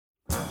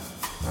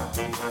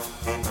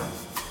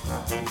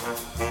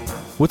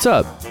What's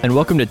up, and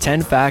welcome to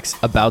 10 Facts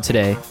About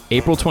Today,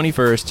 April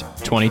 21st,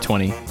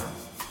 2020.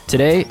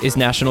 Today is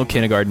National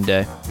Kindergarten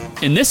Day.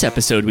 In this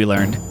episode, we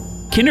learned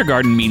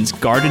kindergarten means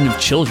garden of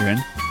children.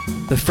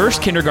 The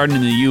first kindergarten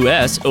in the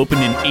U.S.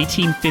 opened in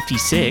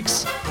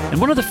 1856,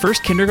 and one of the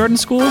first kindergarten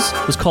schools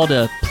was called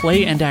a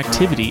Play and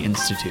Activity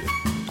Institute.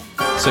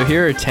 So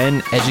here are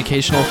 10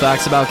 educational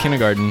facts about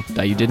kindergarten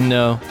that you didn't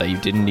know that you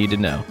didn't need to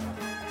know.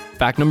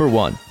 Fact number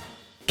 1.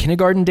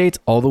 Kindergarten dates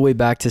all the way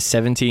back to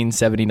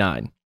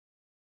 1779.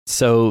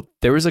 So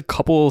there was a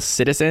couple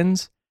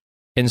citizens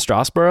in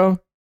Strasbourg,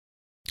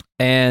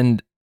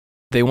 and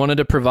they wanted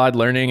to provide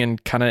learning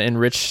and kind of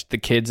enrich the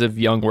kids of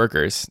young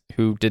workers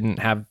who didn't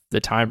have the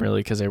time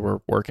really because they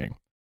were working.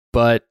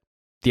 But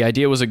the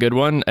idea was a good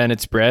one, and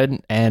it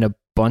spread, and a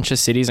bunch of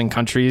cities and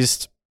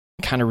countries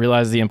kind of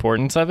realized the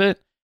importance of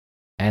it,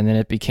 and then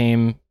it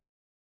became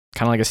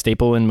kind of like a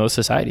staple in most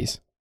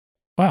societies.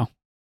 Wow.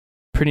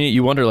 Pretty neat.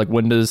 You wonder, like,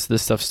 when does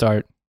this stuff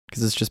start?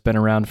 Because it's just been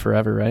around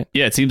forever, right?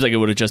 Yeah, it seems like it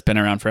would have just been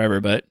around forever,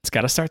 but it's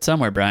got to start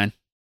somewhere, Brian.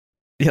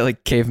 Yeah,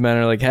 like cavemen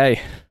are like, hey,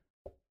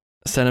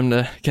 send them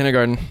to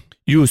kindergarten.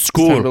 You It's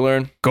time to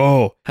learn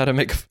go. how to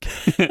make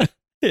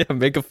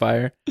make a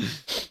fire,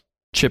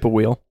 chip a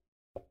wheel.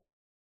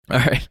 All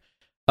right.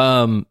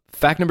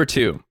 Fact number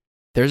 2.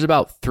 There's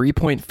about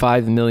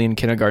 3.5 million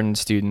kindergarten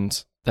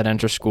students that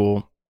enter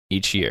school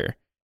each year,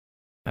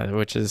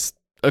 which is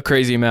a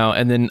crazy amount.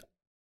 And then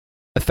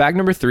fact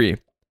number 3,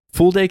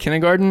 full day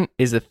kindergarten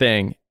is a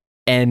thing.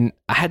 And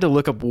I had to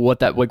look up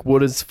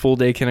what is full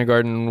day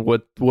kindergarten?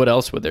 What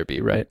else would there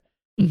be, right?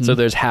 Mm-hmm. So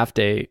there's half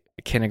day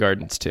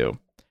kindergartens too.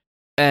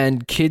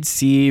 And kids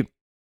see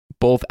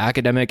both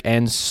academic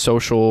and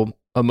social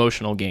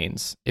emotional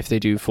gains if they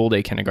do full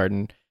day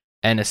kindergarten,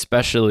 and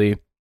especially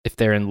if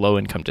they're in low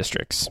income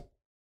districts.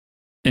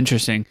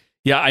 Interesting.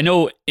 Yeah, I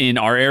know in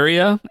our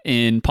area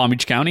in Palm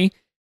Beach County,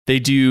 they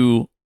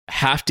do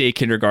half day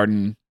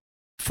kindergarten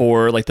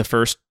for like the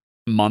first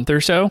month or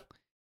so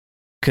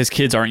because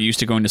kids aren't used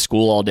to going to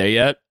school all day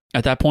yet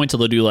at that point. So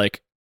they'll do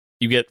like,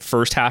 you get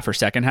first half or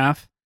second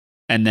half.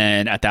 And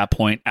then at that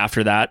point,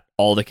 after that,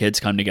 all the kids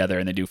come together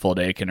and they do full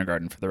day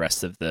kindergarten for the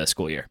rest of the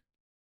school year.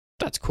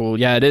 That's cool.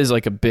 Yeah, it is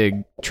like a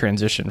big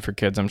transition for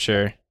kids, I'm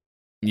sure.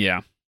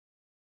 Yeah.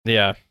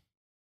 Yeah.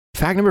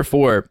 Fact number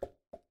 4.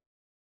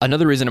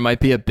 Another reason it might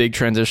be a big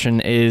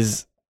transition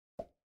is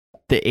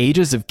the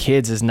ages of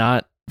kids is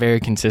not very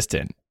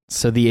consistent.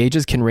 So the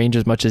ages can range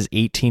as much as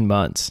 18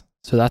 months.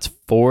 So that's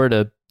 4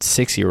 to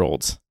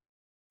 6-year-olds,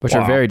 which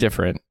are very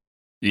different.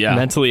 Yeah.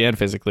 Mentally and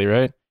physically,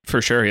 right?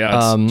 For sure.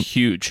 Yeah. It's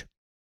huge.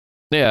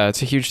 Yeah,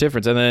 it's a huge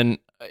difference. And then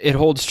it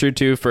holds true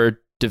too for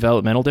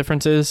developmental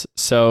differences.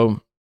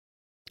 So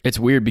it's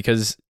weird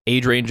because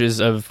age ranges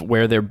of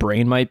where their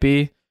brain might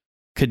be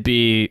could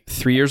be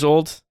 3 years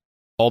old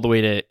all the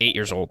way to 8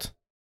 years old.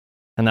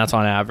 And that's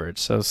on average.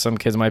 So some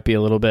kids might be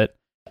a little bit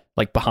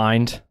like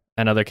behind,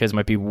 and other kids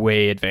might be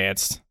way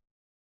advanced,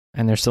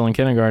 and they're still in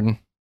kindergarten.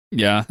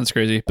 Yeah, that's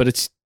crazy. But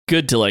it's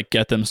good to like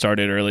get them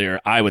started earlier,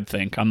 I would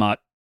think. I'm not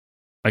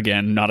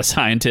a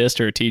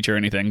scientist or a teacher or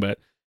anything, but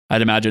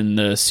I'd imagine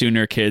the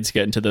sooner kids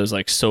get into those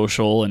like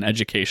social and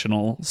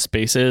educational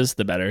spaces,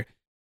 the better.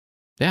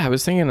 Yeah, I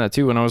was thinking that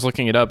too when I was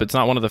looking it up. It's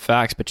not one of the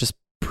facts, but just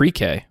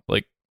pre-K.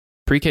 Like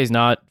pre-K is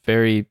not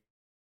it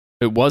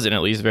wasn't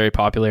at least very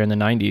popular in the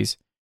 90s.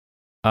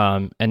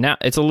 And now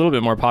it's a little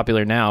bit more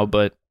popular now,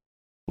 but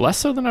less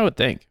so than I would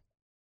think.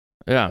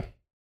 Yeah,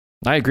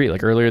 I agree.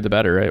 Like earlier, the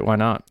better, right? Why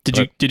not? Did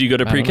you go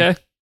to pre-K?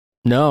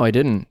 No, I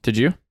didn't. Did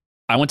you?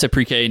 I went to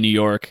pre-K in New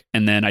York,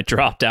 and then I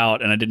dropped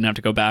out, and I didn't have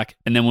to go back.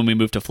 And then when we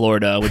moved to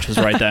Florida, which was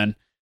right then,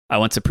 I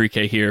went to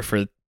pre-K here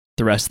for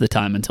the rest of the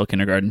time until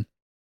kindergarten.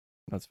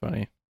 That's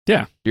funny.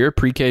 Yeah, you're a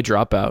pre-K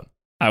dropout.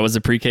 I was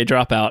a pre-K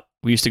dropout.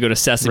 We used to go to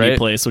Sesame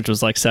Place, which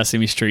was like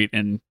Sesame Street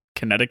in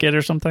Connecticut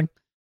or something.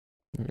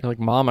 You're like,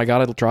 Mom, I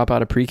got to drop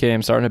out of pre-K.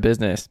 I'm starting a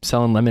business. I'm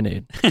selling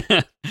lemonade.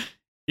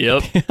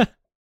 Yep.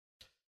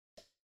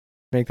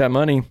 Make that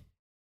money.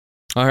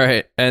 All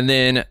right. And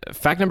then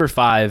fact number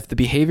 5, the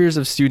behaviors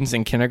of students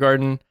in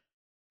kindergarten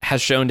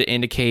has shown to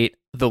indicate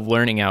the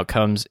learning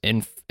outcomes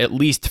in at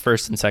least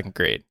first and second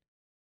grade.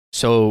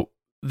 So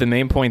the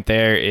main point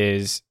there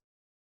is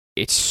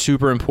it's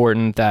super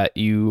important that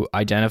you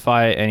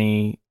identify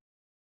any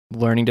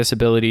learning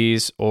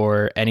disabilities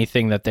or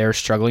anything that they're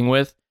struggling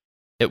with,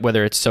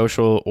 whether it's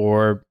social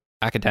or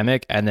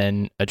academic, and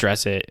then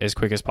address it as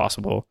quick as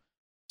possible.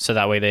 So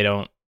that way they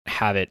don't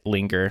have it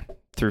linger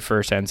through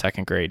first and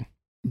second grade.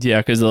 Yeah,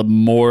 because the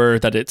more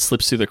that it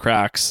slips through the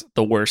cracks,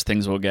 the worse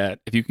things will get.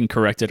 If you can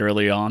correct it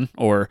early on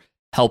or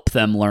help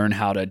them learn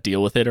how to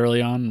deal with it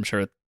early on, I'm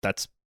sure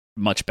that's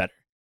much better.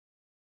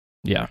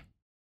 Yeah.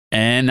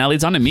 And that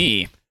leads on to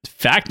me.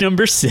 Fact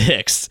number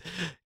 6.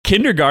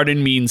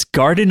 Kindergarten means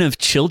garden of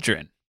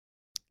children.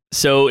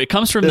 So it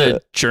comes from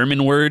the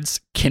German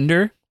words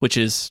Kinder, which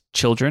is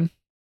children.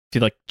 If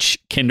you like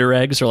Kinder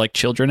eggs or like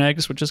children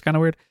eggs, which is kind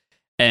of weird.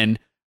 And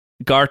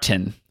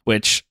Garten,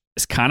 which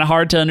is kind of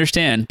hard to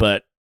understand,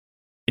 but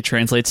it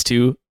translates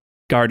to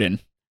garden.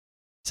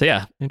 So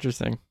yeah,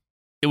 Interesting. it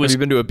Have was. you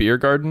been to a beer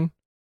garden?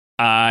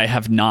 I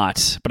have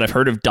not, but I've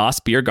heard of Das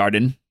Beer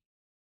Garden.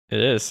 It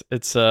is.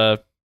 It's a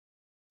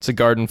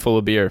garden full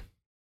of beer.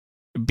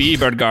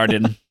 Bieber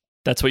Garden.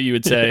 That's what you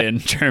would say in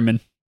German.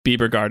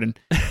 Bieber Garden.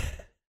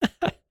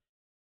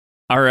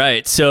 All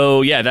right.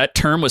 So, yeah, that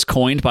term was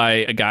coined by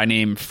a guy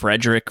named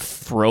Frederick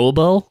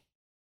Froebel.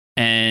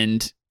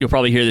 And you'll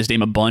probably hear this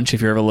name a bunch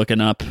if you're ever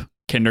looking up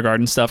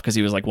kindergarten stuff, because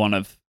he was like one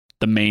of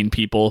the main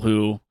people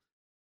who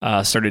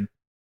started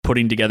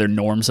putting together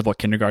norms of what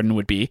kindergarten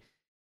would be.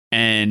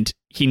 And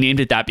he named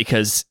it that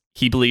because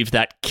he believed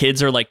that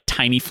kids are like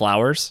tiny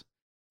flowers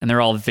and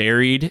they're all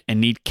varied and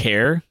need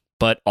care,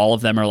 but all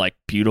of them are like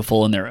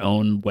beautiful in their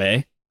own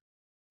way.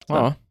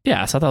 Oh,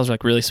 Yeah, I thought that was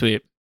like really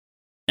sweet.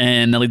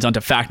 And that leads on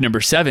to fact number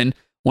 7.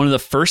 One of the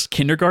first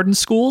kindergarten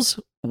schools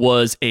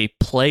was a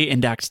play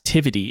and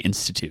activity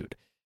institute.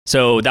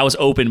 So that was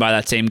opened by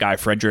that same guy,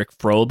 Frederick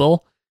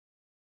Froebel.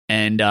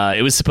 And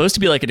it was supposed to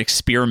be like an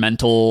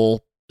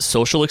experimental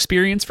social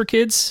experience for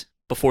kids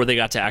before they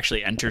got to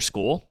actually enter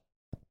school.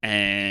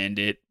 And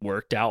it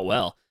worked out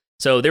well.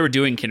 So they were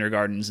doing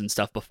kindergartens and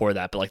stuff before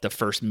that, but like the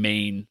first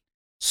main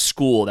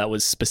school that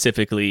was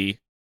specifically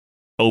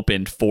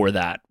opened for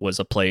that was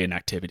a play and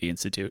activity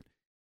institute.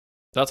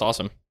 that's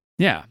awesome.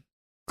 Yeah.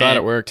 Glad And-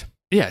 it worked.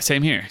 Yeah,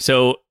 same here.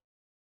 So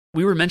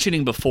we were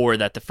mentioning before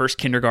that the first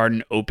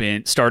kindergarten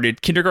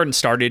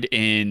started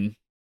in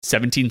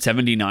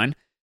 1779,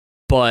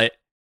 but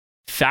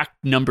fact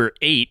number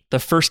 8, the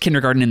first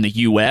kindergarten in the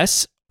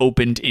US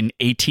opened in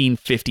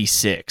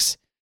 1856.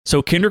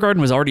 So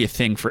kindergarten was already a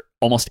thing for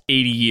almost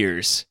 80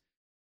 years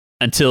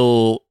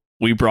until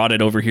we brought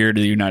it over here to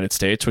the United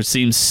States, which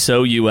seems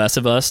so US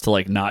of us to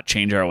like not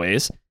change our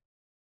ways.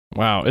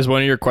 Wow. Is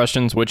one of your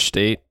questions which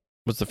state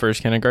was the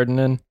first kindergarten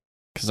in?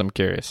 Because I'm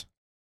curious.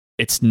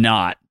 It's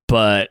not,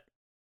 but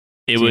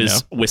it Do you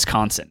was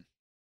Wisconsin,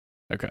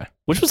 Okay.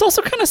 which was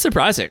also kind of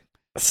surprising.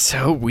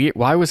 So weird.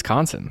 Why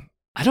Wisconsin?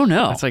 I don't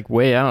know. That's like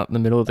way out in the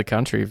middle of the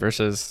country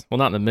versus, well,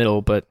 not in the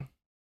middle, but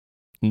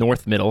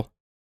north middle.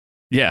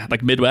 Yeah,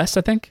 like Midwest,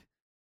 I think.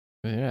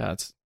 Yeah,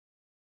 it's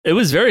It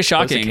was very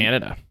close to shocking.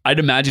 Canada. I'd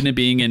imagine it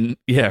being in,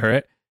 yeah,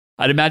 right.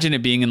 I'd imagine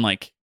it being in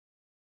like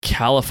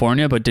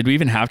California, but did we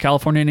even have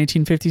California in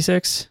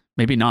 1856?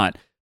 Maybe not.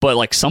 But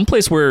like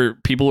someplace where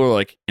people were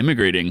like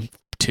immigrating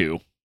to.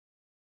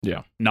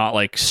 Yeah. Not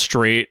like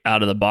straight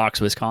out of the box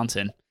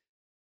Wisconsin.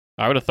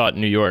 I would have thought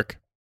New York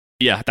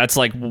Yeah, that's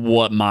like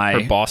what or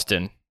my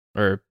Boston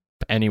or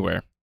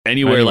anywhere.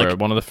 anywhere like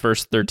one of the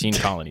first 13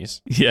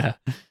 colonies. yeah.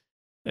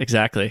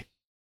 Exactly.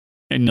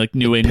 In like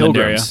New England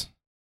area. Pilgrims.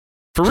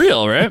 For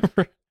real, right?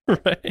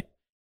 Right.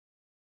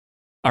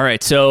 All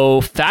right,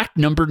 so fact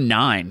number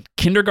 9.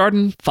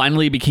 Kindergarten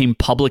finally became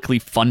publicly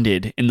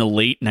funded in the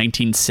late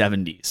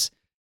 1970s.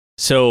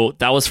 So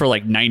that was for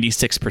like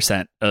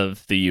 96%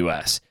 of the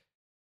US.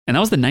 And that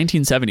was the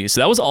 1970s.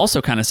 So that was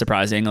also kind of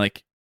surprising.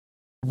 Like,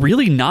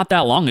 really not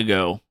that long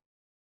ago,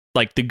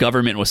 like the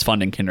government was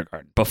funding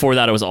kindergarten. Before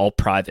that, it was all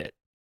private,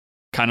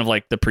 kind of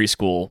like the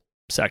preschool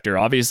sector.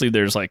 Obviously,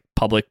 there's like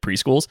public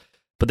preschools,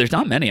 but there's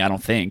not many, I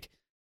don't think.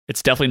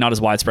 It's definitely not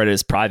as widespread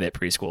as private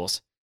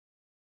preschools.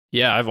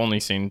 Yeah, I've only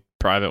seen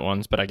private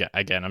ones, but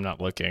again, I'm not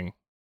looking.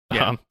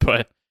 Yeah.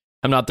 But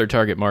I'm not their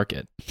target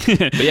market.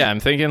 But yeah, I'm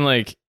thinking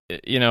like,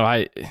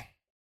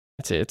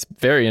 it's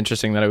very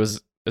interesting that it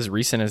was as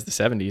recent as the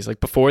 70s. Like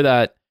before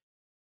that,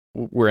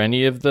 were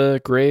any of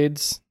the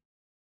grades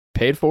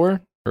paid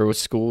for, or was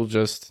school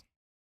just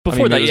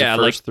Before that, it was yeah,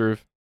 the like first through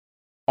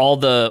all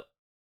the,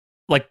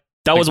 like,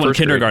 that Like was when first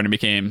grade. kindergarten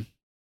became,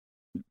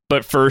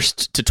 but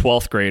 1st to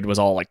 12th grade was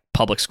all like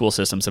public school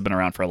systems have been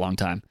around for a long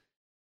time.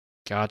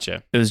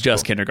 Gotcha. It was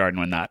just Cool. kindergarten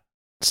when that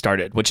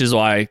started, which is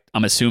why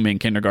I'm assuming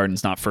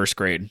kindergarten's not first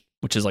grade,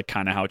 which is like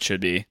kind of how it should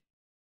be.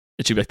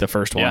 It should be like the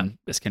first Yeah. one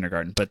is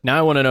kindergarten. But Now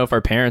I want to know if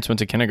our parents went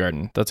to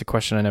kindergarten. That's a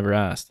question I never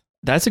asked.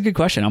 that's a good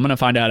question. I'm going to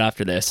find out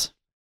after this.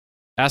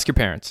 Ask your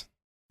parents.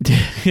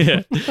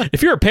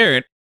 If you're a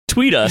parent,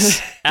 tweet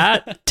us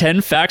at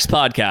 10 Facts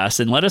Podcast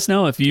and let us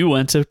know if you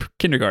went to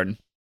kindergarten.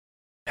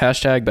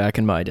 Hashtag back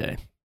in my day.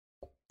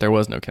 There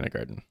was no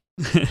kindergarten.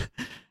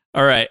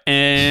 All right.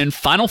 And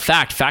final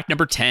fact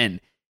number 10.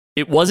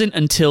 It wasn't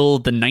until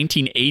the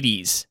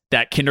 1980s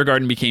that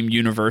kindergarten became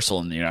universal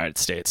in the United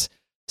States.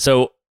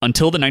 So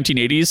until the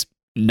 1980s,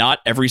 not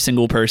every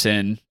single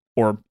person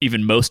or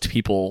even most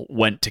people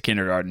went to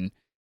kindergarten.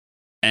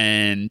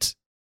 And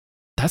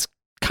that's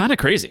kind of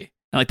crazy.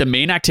 And like the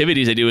main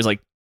activities they do is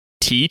like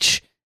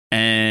teach,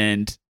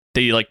 and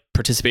they like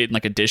participate in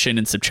like addition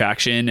and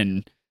subtraction,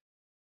 and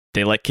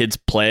they let kids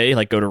play,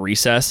 like go to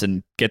recess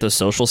and get those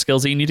social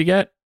skills that you need to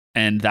get.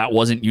 And that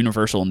wasn't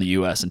universal in the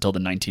US until the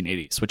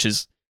 1980s, which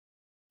is,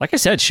 like I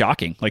said,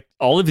 shocking. Like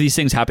all of these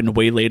things happened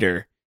way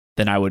later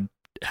than I would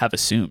have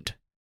assumed.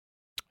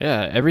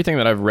 Yeah, everything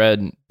that I've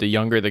read, the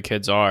younger the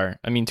kids are,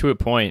 I mean, to a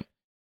point,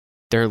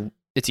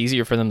 it's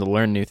easier for them to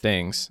learn new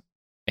things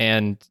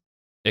and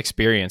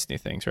experience new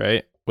things,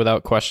 right?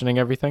 Without questioning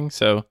everything.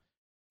 So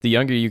the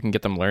younger you can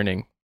get them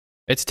learning,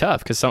 it's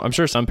tough because I'm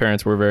sure some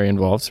parents were very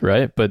involved,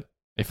 right? But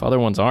if other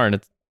ones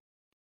aren't,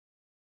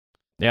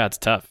 Yeah, it's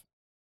tough.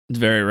 It's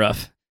very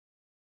rough.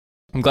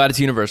 I'm glad it's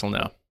universal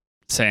now.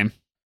 Same.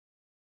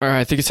 All right,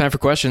 I think it's time for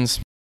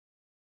questions.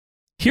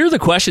 Here are the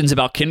questions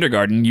about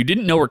kindergarten you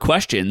didn't know were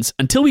questions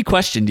until we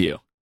questioned you.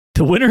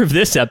 The winner of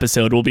this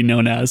episode will be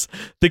known as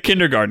the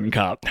Kindergarten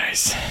Cop.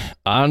 Nice.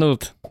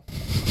 Arnold.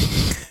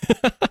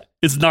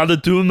 It's not a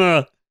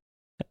tumor.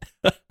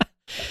 That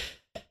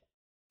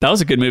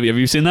was a good movie. Have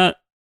you seen that?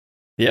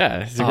 Yeah,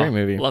 it's a great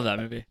movie. Love that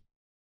movie.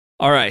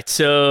 All right,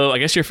 so I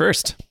guess you're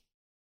first.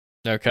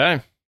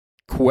 Okay.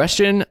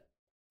 Question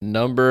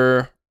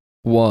number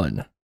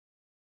 1.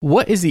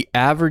 What is the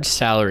average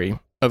salary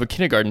of a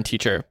kindergarten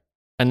teacher?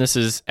 And this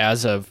is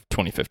as of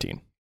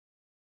 2015.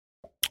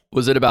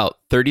 Was it about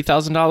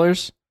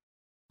 $30,000,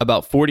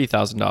 about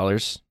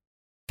 $40,000,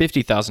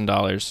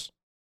 $50,000,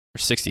 or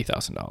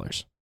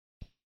 $60,000?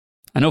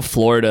 I know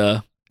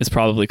Florida is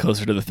probably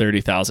closer to the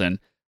 30,000,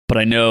 but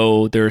I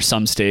know there are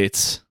some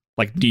states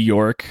like New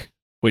York,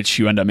 which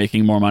you end up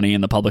making more money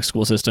in the public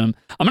school system.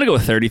 I'm going to go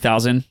with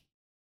 30,000.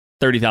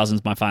 30,000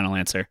 is my final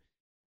answer.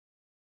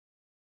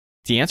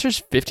 The answer is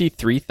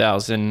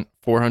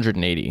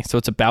 53,480. So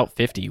it's about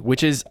 50,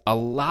 which is a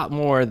lot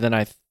more than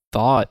I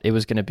thought it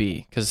was going to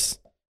be, because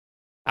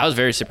I was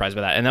very surprised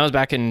by that. And that was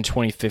back in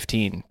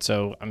 2015.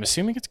 So I'm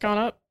assuming it's gone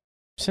up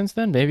since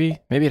then. Maybe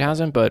it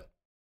hasn't, but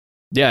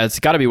yeah, it's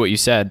got to be what you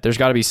said. There's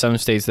got to be some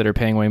states that are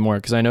paying way more,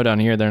 because I know down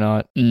here they're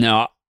not.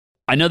 No,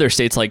 I know there's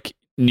states like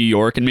New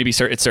York, and maybe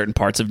it's certain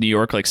parts of New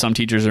York. Like some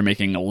teachers are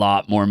making a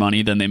lot more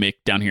money than they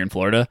make down here in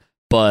Florida,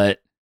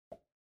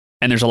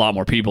 and there's a lot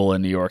more people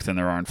in New York than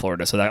there are in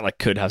Florida. So that like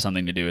could have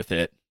something to do with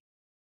it.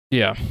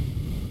 Yeah,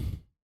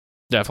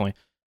 definitely.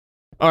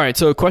 All right.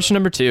 So question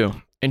number 2.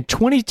 In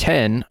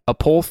 2010, a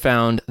poll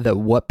found that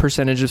what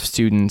percentage of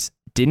students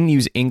didn't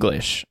use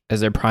English as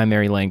their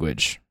primary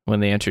language when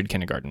they entered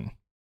kindergarten?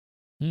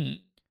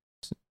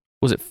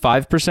 Was it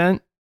 5%,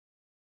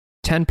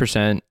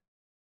 10%,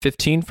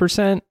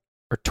 15%,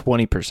 or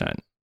 20%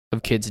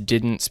 of kids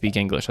didn't speak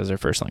English as their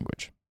first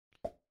language?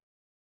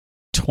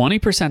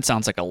 20%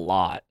 sounds like a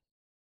lot.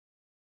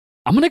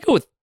 I'm going to go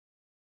with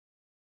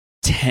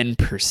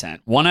 10%.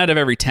 1 out of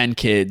every 10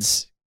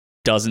 kids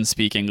doesn't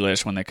speak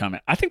English when they come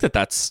in. I think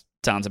that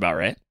sounds about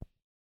right.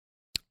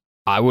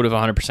 I would have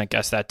 100%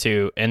 guessed that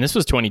too. And this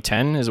was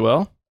 2010 as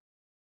well.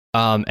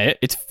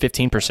 It's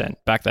 15%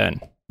 back then.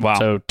 Wow.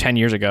 So 10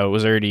 years ago, it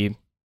was already,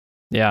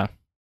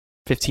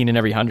 15 in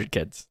every 100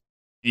 kids.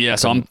 Yeah,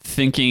 so I'm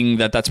thinking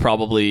that that's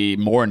probably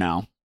more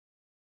now.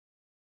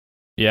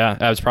 Yeah,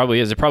 that probably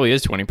is. It probably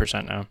is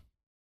 20% now.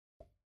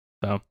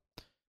 So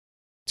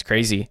it's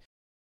crazy.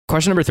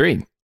 Question number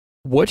 3.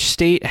 Which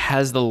state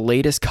has the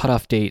latest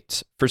cutoff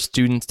dates for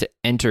students to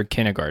enter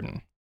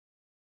kindergarten?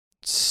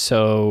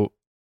 So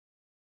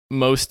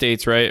most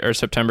states, right, are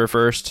September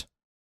 1st.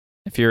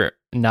 If you're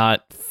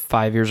not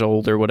 5 years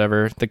old or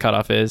whatever the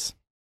cutoff is,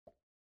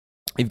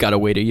 you've got to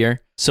wait a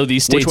year. So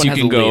these states you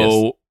can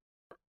go,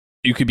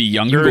 you could be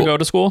younger and go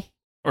to school,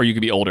 or you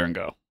could be older and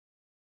go.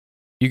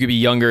 You could be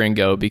younger and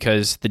go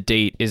because the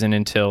date isn't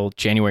until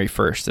January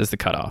 1st as the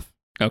cutoff.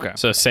 Okay.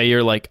 So say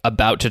you're like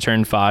about to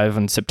turn 5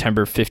 on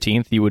September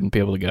 15th, you wouldn't be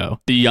able to go.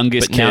 The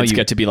youngest kids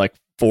get to be like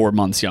 4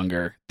 months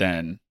younger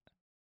than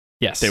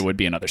yes, they would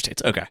be in other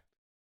states. Okay.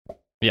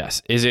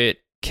 Yes. Is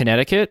it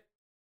Connecticut,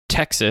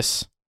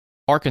 Texas,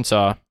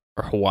 Arkansas,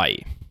 or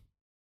Hawaii?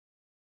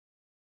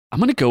 I'm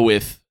going to go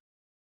with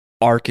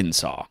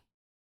Arkansas.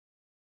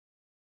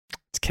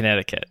 It's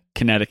Connecticut.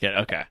 Connecticut.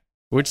 Okay.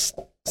 Which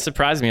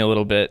surprised me a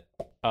little bit.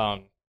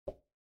 I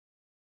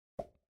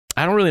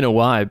don't really know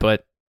why,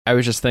 but I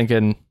was just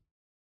thinking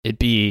it'd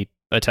be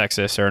a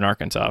Texas or an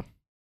Arkansas.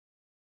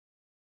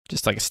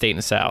 Just like a state in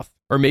the South.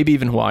 Or maybe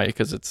even Hawaii,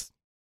 because it's,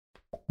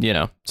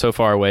 so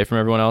far away from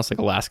everyone else, like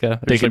Alaska.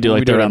 They could do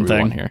like their own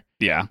thing here.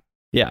 Yeah.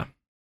 Yeah.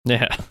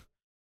 Yeah.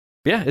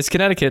 Yeah, it's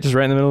Connecticut, just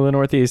right in the middle of the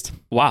Northeast.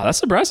 Wow, that's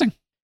surprising.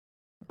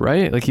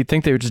 Right? Like you'd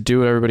think they would just do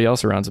what everybody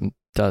else around them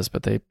does,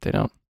 but they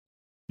don't.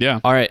 Yeah.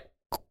 All right.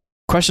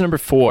 Question number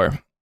 4.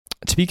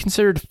 To be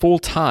considered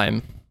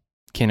full-time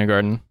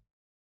kindergarten,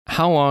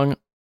 how long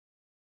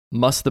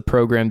must the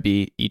program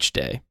be each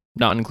day,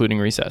 not including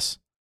recess?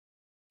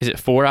 Is it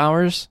 4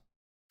 hours,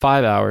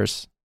 5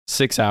 hours,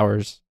 6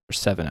 hours, or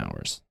 7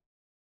 hours?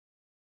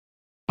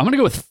 I'm going to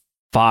go with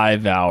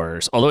 5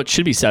 hours, although it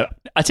should be 7.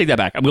 I take that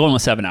back. I'm going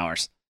with 7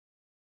 hours.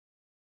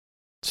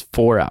 It's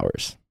 4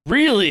 hours.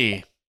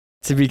 Really?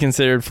 To be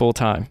considered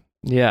full-time.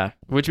 Yeah.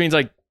 Which means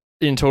like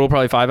in total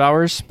probably 5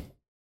 hours.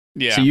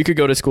 Yeah. So you could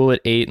go to school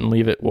at 8 and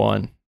leave at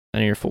 1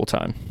 and you're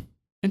full-time.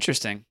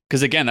 Interesting.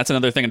 Because again, that's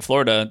another thing in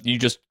Florida. You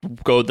just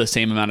go the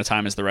same amount of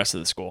time as the rest of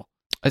the school.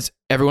 As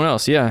everyone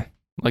else, yeah.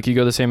 Like you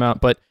go the same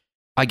amount. But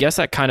I guess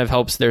that kind of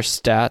helps their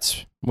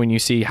stats when you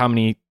see how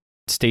many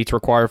states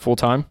require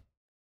full-time.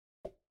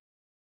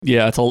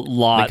 Yeah, it's a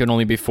lot. They could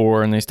only be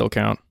 4 and they still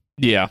count.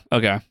 Yeah,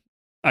 okay.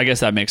 I guess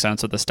that makes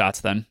sense with the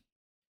stats then.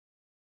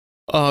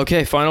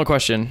 Okay, final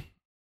question.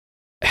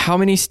 How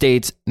many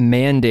states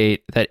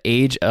mandate that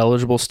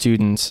age-eligible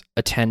students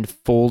attend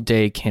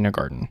full-day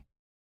kindergarten?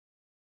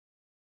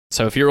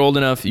 So if you're old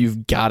enough,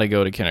 you've got to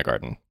go to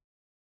kindergarten.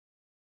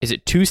 Is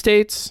it 2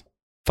 states,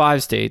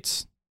 5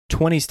 states,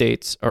 20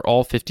 states, or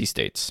all 50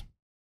 states?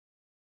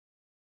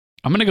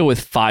 I'm going to go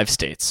with 5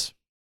 states.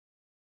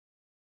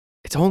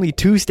 It's only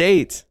 2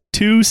 states.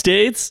 2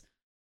 states?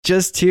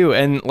 Just 2.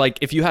 And like,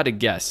 if you had to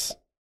guess,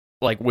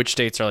 like which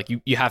states are like,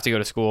 you have to go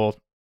to school.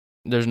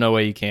 There's no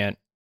way you can't.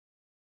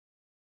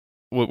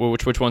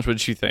 Which ones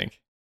would you think?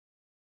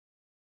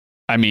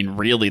 I mean,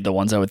 really, the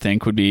ones I would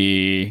think would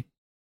be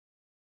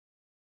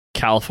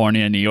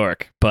California and New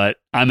York, but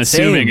I'm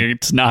assuming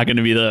it's not going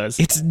to be those.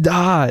 It's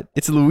not.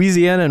 It's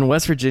Louisiana and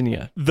West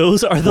Virginia.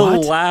 Those are the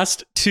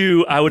last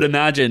 2, I would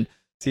imagine.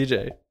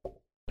 CJ,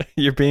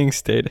 you're being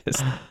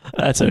statist.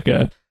 That's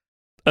okay.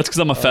 That's because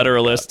I'm a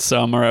federalist,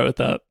 so I'm all right with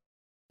that.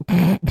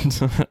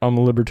 I'm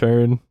a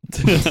libertarian.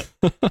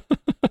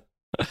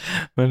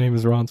 My name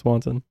is Ron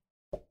Swanson.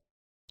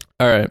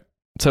 All right.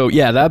 So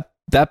yeah,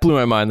 that blew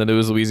my mind that it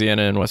was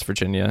Louisiana and West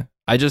Virginia.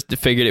 I just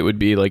figured it would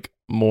be like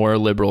more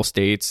liberal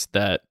states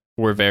that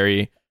were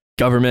very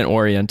government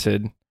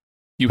oriented.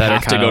 You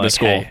have to go to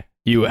school. Hey,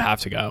 you have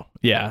to go.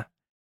 Yeah.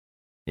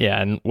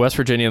 Yeah. And West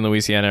Virginia and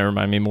Louisiana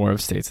remind me more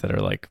of states that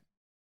are like,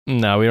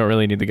 no, we don't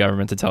really need the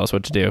government to tell us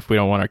what to do. If we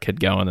don't want our kid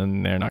going,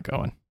 then they're not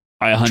going.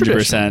 I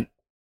 100%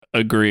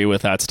 agree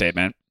with that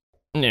statement.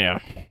 Yeah.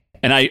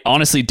 And I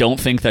honestly don't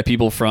think that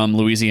people from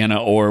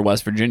Louisiana or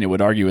West Virginia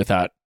would argue with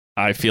that.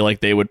 I feel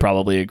like they would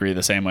probably agree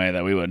the same way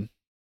that we would.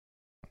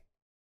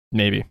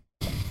 Maybe.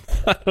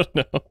 I don't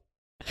know.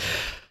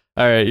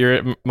 All right, you're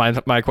at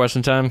my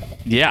question time?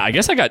 Yeah, I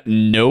guess I got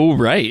no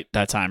right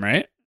that time,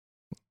 right?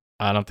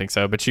 I don't think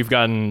so, but you've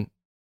gotten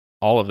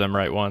all of them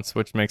right once,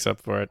 which makes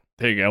up for it.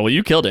 There you go. Well,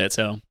 you killed it,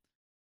 so.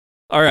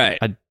 All right.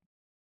 I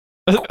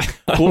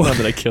don't know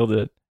that I killed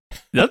it.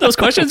 Those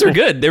questions were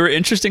good. They were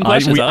interesting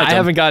questions. I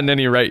haven't gotten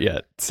any right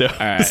yet, so all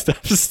right.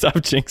 stop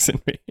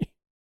jinxing me.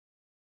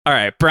 All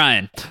right,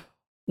 Brian.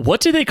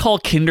 What do they call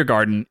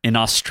kindergarten in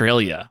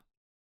Australia?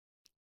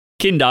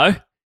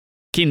 Kindo,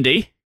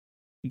 kindy,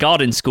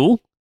 garden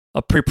school,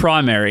 or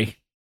pre-primary?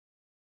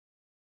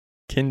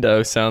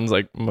 Kindo sounds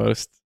like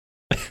most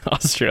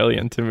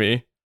Australian to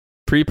me.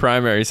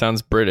 Pre-primary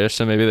sounds British,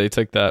 so maybe they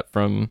took that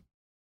from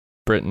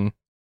Britain.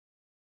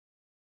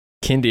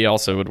 Kindy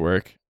also would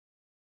work.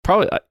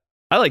 Probably,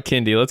 I like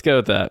kindy. Let's go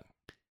with that.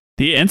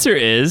 The answer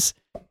is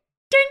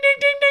ding, ding,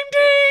 ding, ding,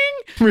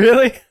 ding.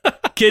 Really?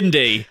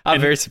 Kindy. I'm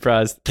very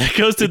surprised. That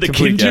goes to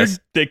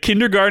the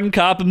kindergarten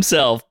cop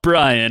himself,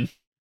 Brian.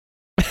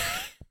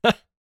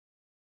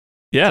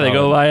 Yeah, they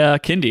go by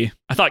kindy.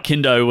 I thought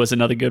kindo was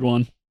another good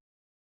one.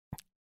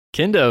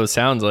 Kindo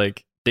sounds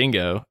like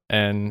dingo,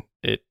 and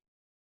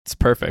it's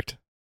perfect.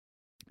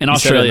 In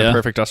Australia. The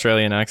perfect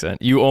Australian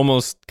accent. You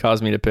almost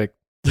caused me to pick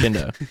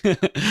kindo.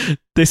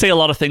 They say a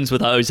lot of things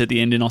with O's at the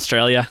end in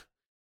Australia.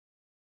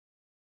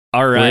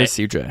 All right. Where's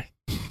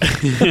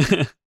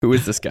CJ? Who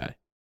is this guy?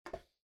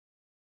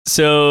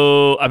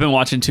 So I've been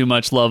watching too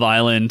much Love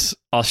Island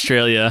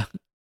Australia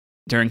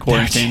during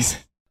quarantine.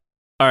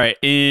 All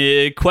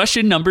right.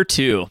 Question number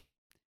 2.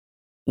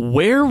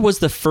 Where was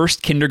the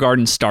first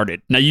kindergarten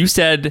started? Now, you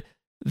said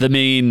the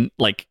main,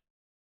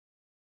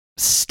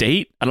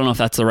 state. I don't know if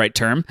that's the right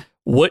term.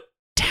 What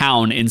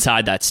town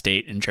inside that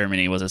state in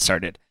Germany was it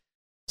started?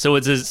 So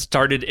was it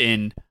started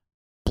in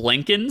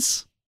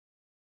Blankens?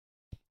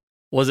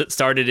 Was it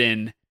started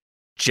in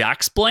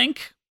Jacksblank?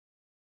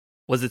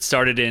 Was it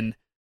started in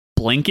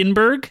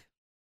Blankenberg?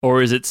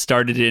 Or is it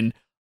started in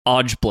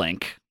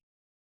Ojblank?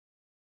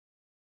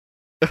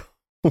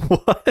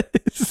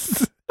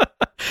 What?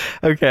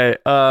 Okay.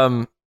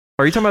 Are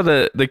you talking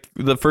about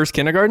the first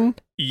kindergarten?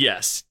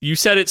 Yes. You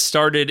said it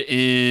started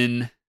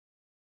in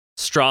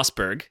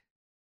Strasbourg,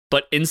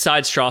 but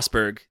inside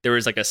Strasbourg, there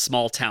was a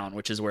small town,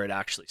 which is where it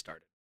actually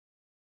started.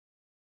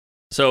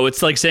 So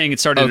it's like saying it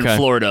started in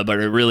Florida, but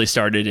it really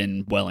started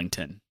in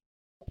Wellington.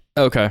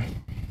 Okay.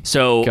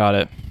 So got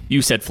it.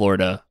 You said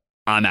Florida.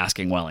 I'm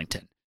asking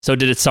Wellington. So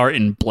did it start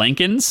in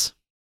Blankens?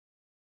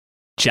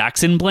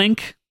 Jackson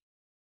Blank?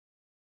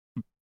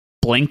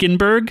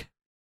 Blankenberg?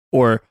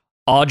 Or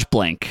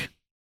Ojblank?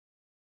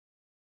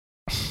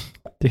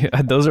 Dude,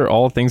 those are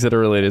all things that are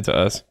related to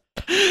us.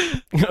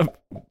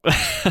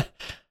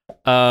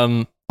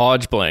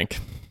 Ojblank.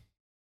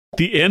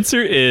 The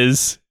answer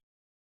is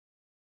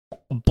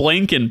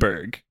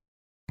Blankenberg.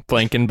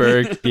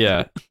 Blankenberg?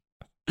 Yeah.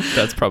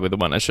 That's probably the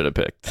one I should have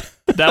picked.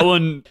 That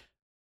one,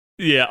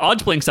 yeah,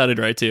 Ojblank sounded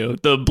right too.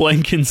 The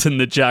Blankens and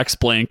the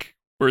Jacksblank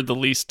were the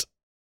least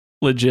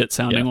legit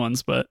sounding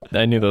ones, but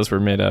I knew those were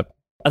made up.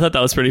 I thought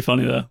that was pretty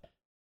funny though.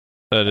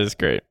 That is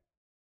great.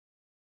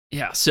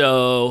 Yeah,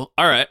 so,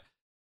 all right.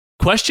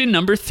 Question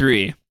number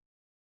 3.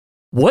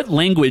 What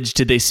language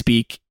did they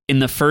speak in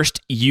the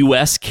first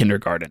U.S.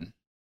 kindergarten?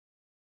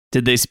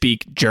 Did they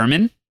speak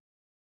German,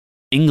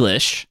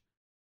 English,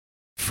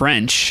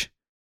 French,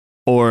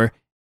 or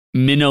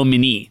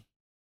Menominee?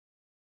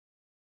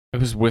 It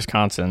was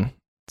Wisconsin,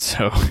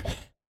 so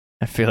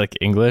I feel like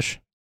English.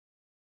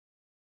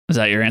 Is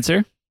that your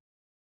answer?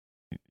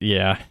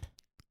 Yeah.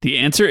 The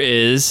answer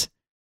is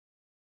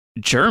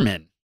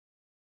German.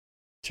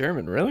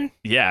 German, really?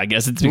 Yeah, I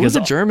guess it's What because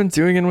were the Germans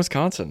doing in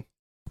Wisconsin?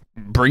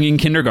 bringing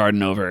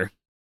kindergarten over.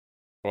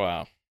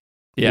 Wow.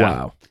 Yeah.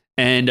 Wow.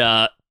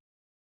 And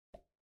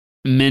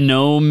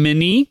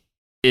Menominee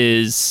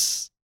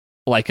is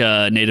like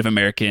a Native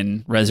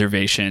American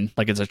reservation.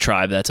 Like it's a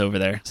tribe that's over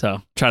there.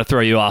 So try to throw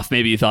you off.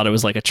 Maybe you thought it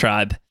was like a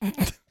tribe.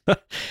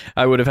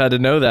 I would have had to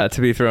know that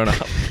to be thrown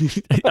off.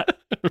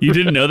 You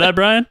didn't know that,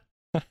 Brian?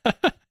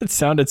 It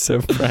sounded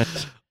so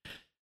French.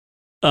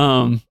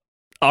 All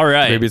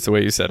right. Maybe it's the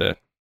way you said it.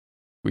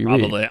 Oui, oui.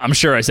 Probably. I'm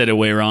sure I said it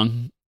way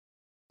wrong.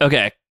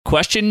 Okay.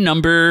 Question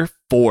number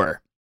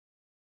 4.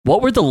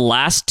 What were the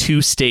last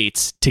 2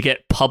 states to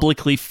get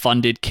publicly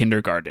funded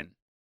kindergarten?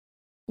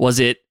 Was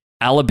it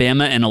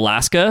Alabama and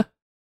Alaska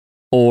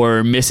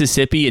or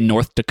Mississippi and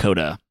North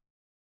Dakota?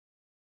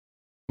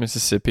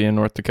 Mississippi and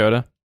North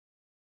Dakota.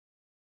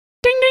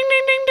 Ding, ding,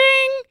 ding, ding,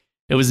 ding.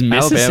 It was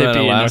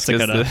Mississippi and North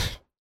Dakota.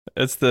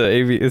 It's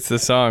the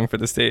song for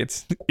the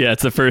states. Yeah,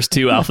 it's the first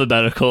 2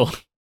 alphabetical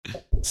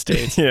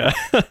states. Yeah.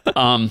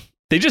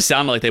 They just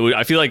sound like they would.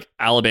 I feel like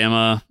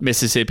Alabama,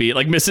 Mississippi,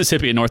 like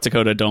Mississippi and North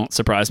Dakota don't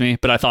surprise me,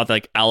 but I thought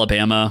like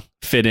Alabama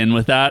fit in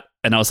with that.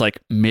 And I was like,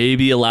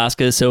 maybe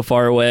Alaska is so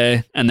far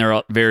away and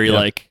they're very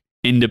like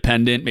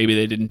independent. Maybe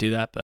they didn't do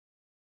that, but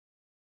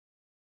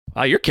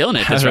wow, you're killing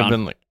it this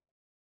round.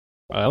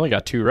 I only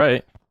got 2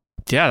 right.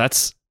 Yeah,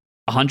 that's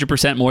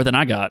 100% more than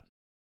I got.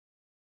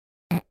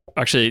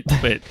 Actually,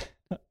 wait,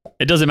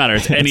 it doesn't matter.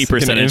 It's any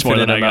percentage more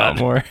than I got.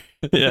 More.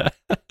 Yeah.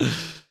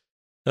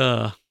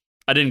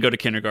 I didn't go to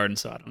kindergarten,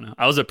 so I don't know.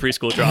 I was a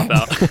preschool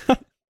dropout.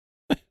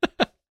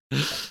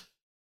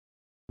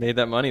 Made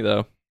that money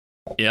though.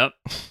 Yep.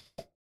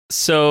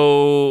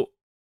 So,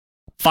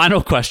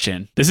 final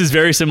question. This is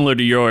very similar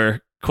to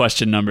your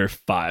question number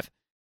 5.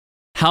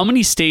 How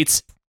many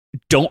states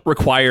don't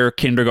require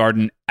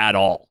kindergarten at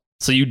all?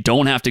 So you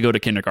don't have to go to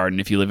kindergarten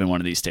if you live in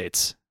one of these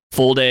states.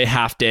 Full day,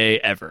 half day,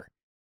 ever.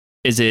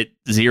 Is it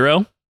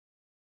 0,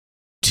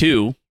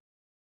 2,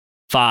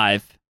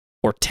 5,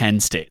 or 10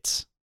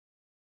 states?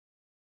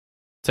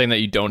 Saying that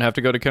you don't have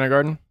to go to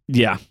kindergarten?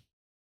 Yeah.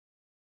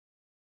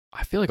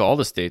 I feel like all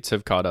the states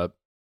have caught up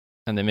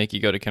and they make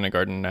you go to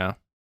kindergarten now.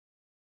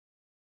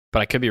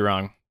 But I could be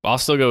wrong. I'll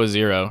still go with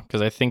 0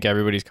 because I think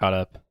everybody's caught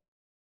up.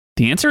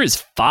 The answer is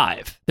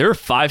 5. There are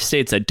 5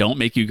 states that don't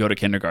make you go to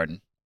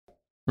kindergarten.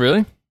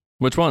 Really?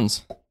 Which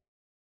ones?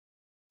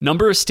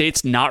 Number of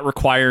states not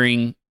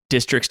requiring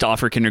districts to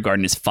offer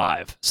kindergarten is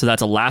 5. So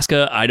that's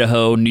Alaska,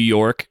 Idaho, New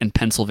York, and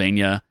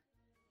Pennsylvania.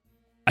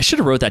 I should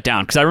have wrote that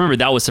down because I remember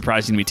that was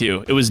surprising to me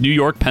too. It was New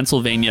York,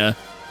 Pennsylvania,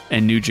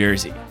 and New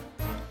Jersey.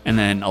 And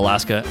then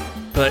Alaska.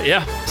 But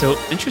yeah, so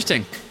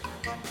interesting.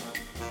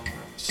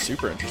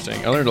 Super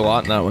interesting. I learned a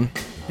lot in that one.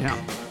 Yeah.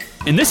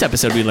 In this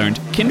episode, we learned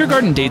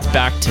kindergarten dates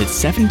back to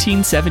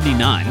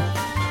 1779.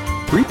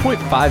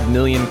 3.5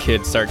 million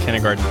kids start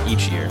kindergarten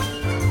each year.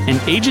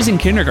 And ages in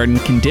kindergarten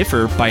can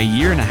differ by a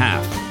year and a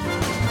half.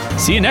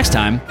 See you next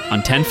time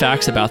on 10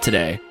 Facts About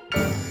Today.